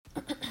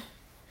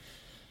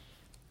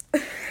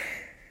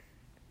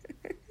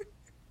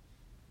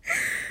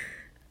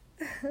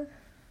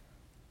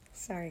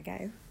Sorry,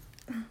 guys.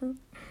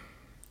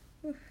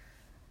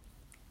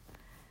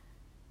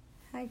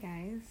 Hi,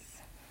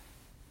 guys.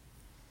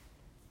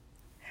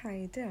 How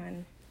you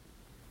doing?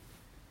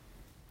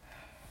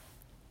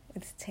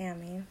 It's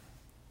Tammy.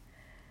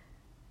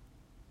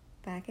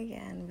 Back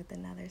again with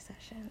another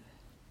session.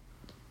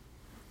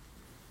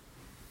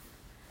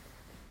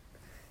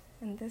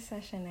 And this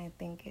session, I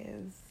think,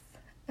 is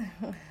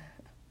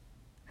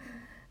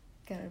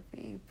gonna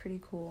be pretty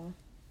cool.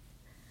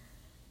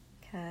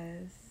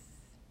 Because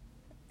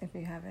if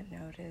you haven't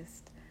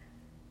noticed,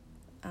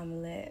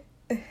 I'm lit.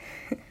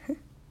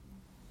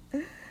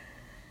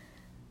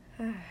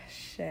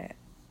 Shit.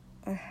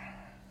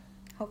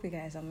 Hope you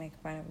guys don't make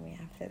fun of me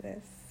after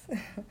this.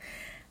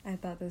 I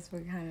thought this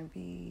would kind of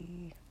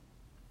be,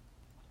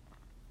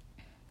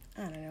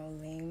 I don't know,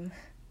 lame.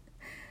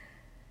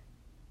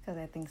 Because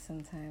I think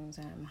sometimes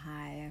when I'm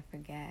high, I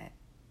forget,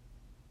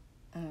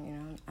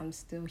 I'm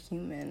still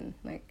human.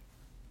 Like,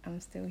 I'm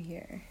still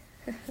here.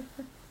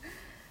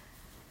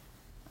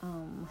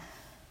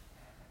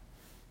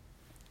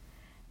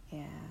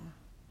 Yeah,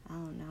 I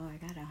don't know. I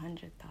got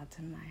 100 thoughts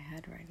in my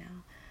head right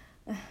now.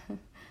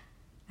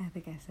 I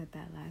think I said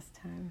that last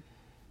time,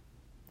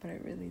 but I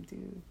really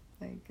do.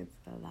 Like, it's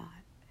a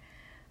lot.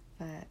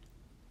 But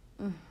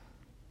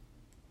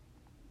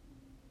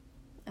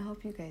I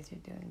hope you guys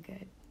are doing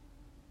good.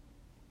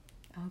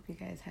 I hope you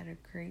guys had a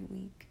great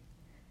week.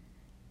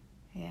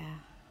 Yeah.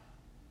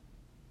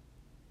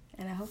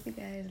 And I hope you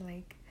guys,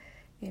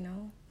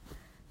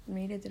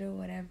 made it through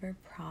whatever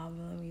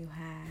problem you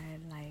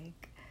had.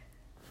 Like,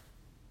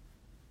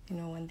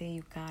 one day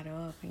you got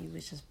up and you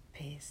was just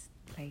pissed.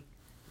 Like,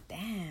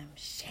 damn,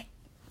 shit,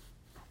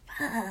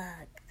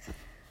 fuck.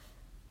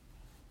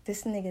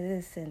 This nigga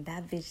this and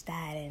that bitch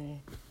that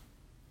and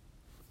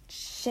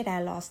shit,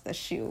 I lost the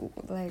shoe.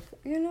 Like,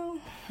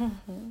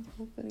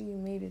 hopefully you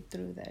made it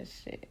through that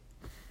shit.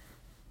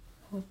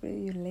 Hopefully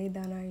you lay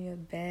down on your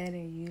bed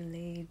and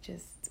you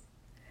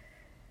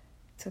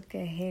took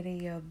a hit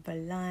of your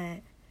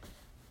blunt,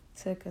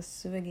 took a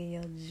swig of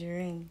your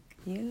drink,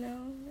 and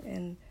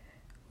and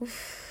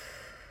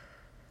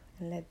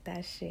let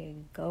that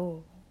shit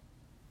go.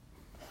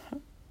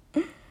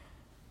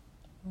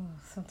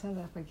 Sometimes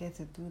I forget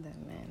to do that,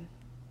 man.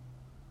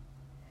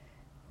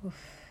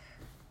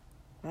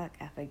 Fuck,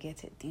 I forget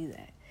to do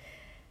that.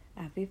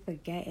 I be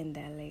forgetting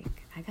that,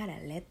 I gotta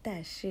let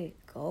that shit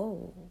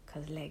go.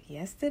 Cause,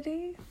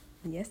 yesterday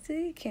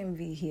can't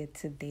be here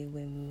today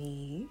with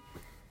me.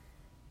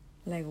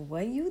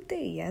 What you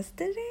did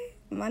yesterday?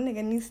 My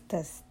nigga needs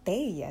to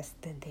stay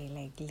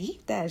yesterday.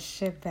 Leave that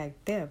shit back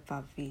there,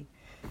 papi.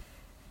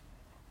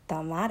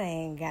 Tamara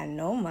ain't got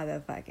no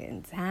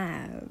motherfucking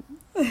time.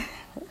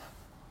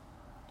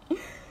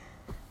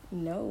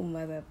 No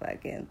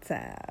motherfucking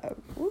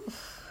time.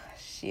 Oof,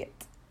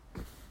 shit.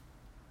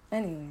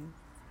 Anyway.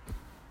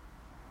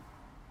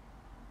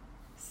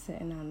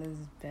 Sitting on this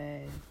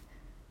bed.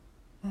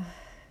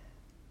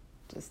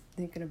 Just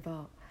thinking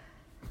about,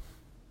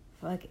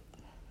 fuck it.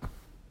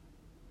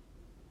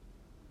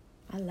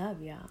 I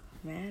love y'all,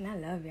 man. I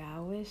love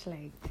y'all.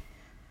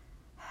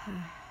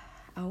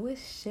 I wish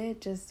shit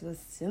just was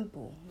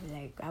simple.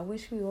 I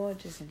wish we all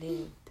just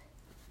lived.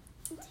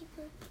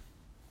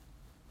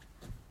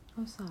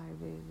 I'm sorry,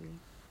 baby.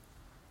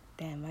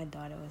 Damn, my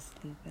daughter was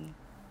sleeping.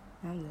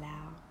 I'm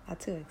loud. I'm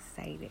too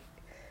excited.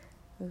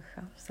 Oof,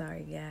 I'm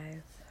sorry,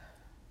 guys.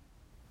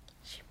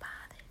 She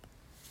bothered.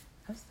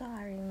 I'm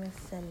sorry, Miss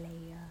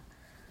Celia.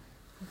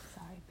 I'm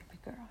sorry, baby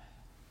girl.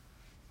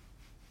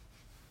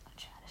 I'll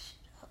try to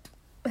shut up.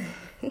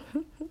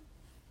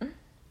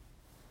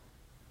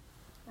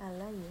 I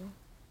love you.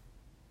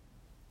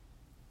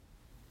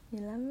 You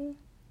love me?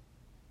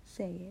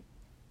 Say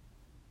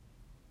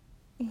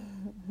it.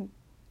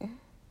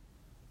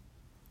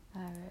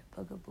 Alright,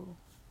 bugaboo.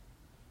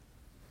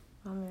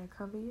 Want me to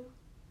cover you?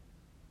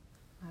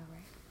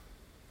 Alright.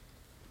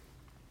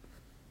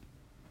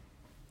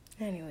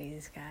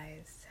 Anyways,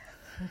 guys.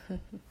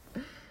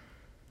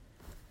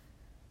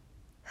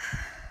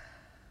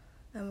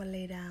 I'm gonna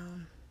lay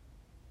down.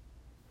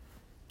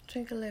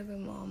 Drink a little bit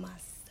more of my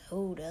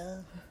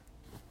soda.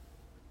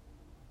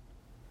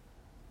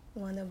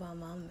 Wonder about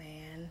my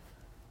man.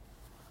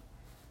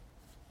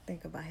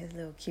 Think about his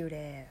little cute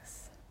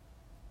ass.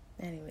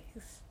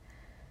 Anyways,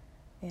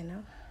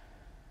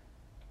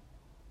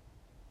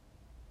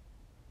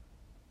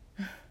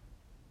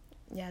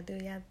 y'all do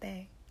y'all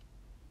thing.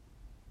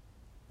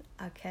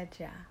 I'll catch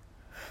y'all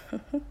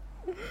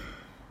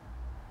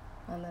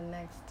on the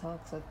next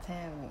Talks with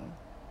Tammy.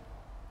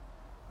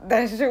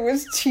 That shit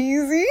was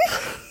cheesy.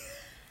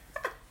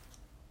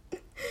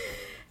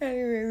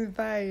 Anyways,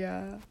 bye,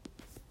 y'all.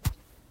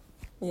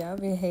 Y'all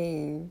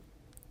behave.